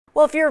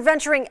Well, if you're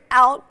venturing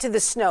out to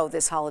the snow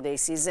this holiday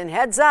season,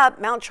 heads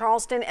up, Mount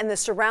Charleston and the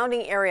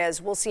surrounding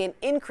areas will see an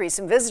increase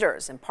in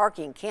visitors, and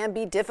parking can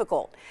be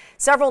difficult.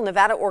 Several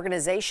Nevada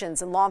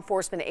organizations and law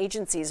enforcement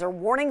agencies are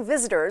warning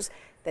visitors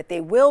that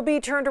they will be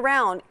turned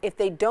around if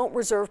they don't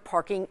reserve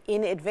parking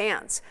in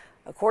advance.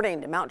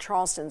 According to Mount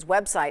Charleston's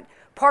website,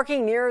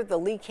 parking near the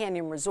Lee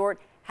Canyon Resort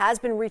has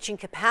been reaching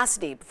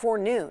capacity before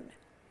noon.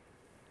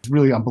 It's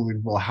really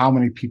unbelievable how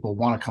many people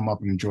want to come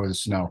up and enjoy the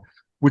snow,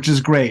 which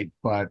is great.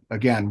 But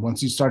again,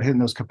 once you start hitting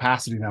those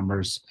capacity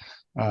numbers,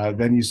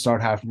 then you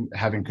start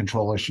having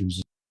control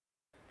issues.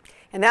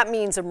 And that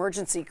means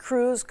emergency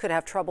crews could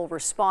have trouble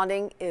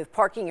responding if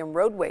parking and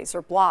roadways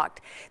are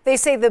blocked. They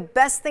say the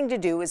best thing to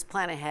do is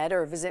plan ahead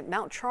or visit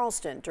Mount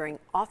Charleston during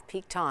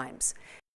off-peak times.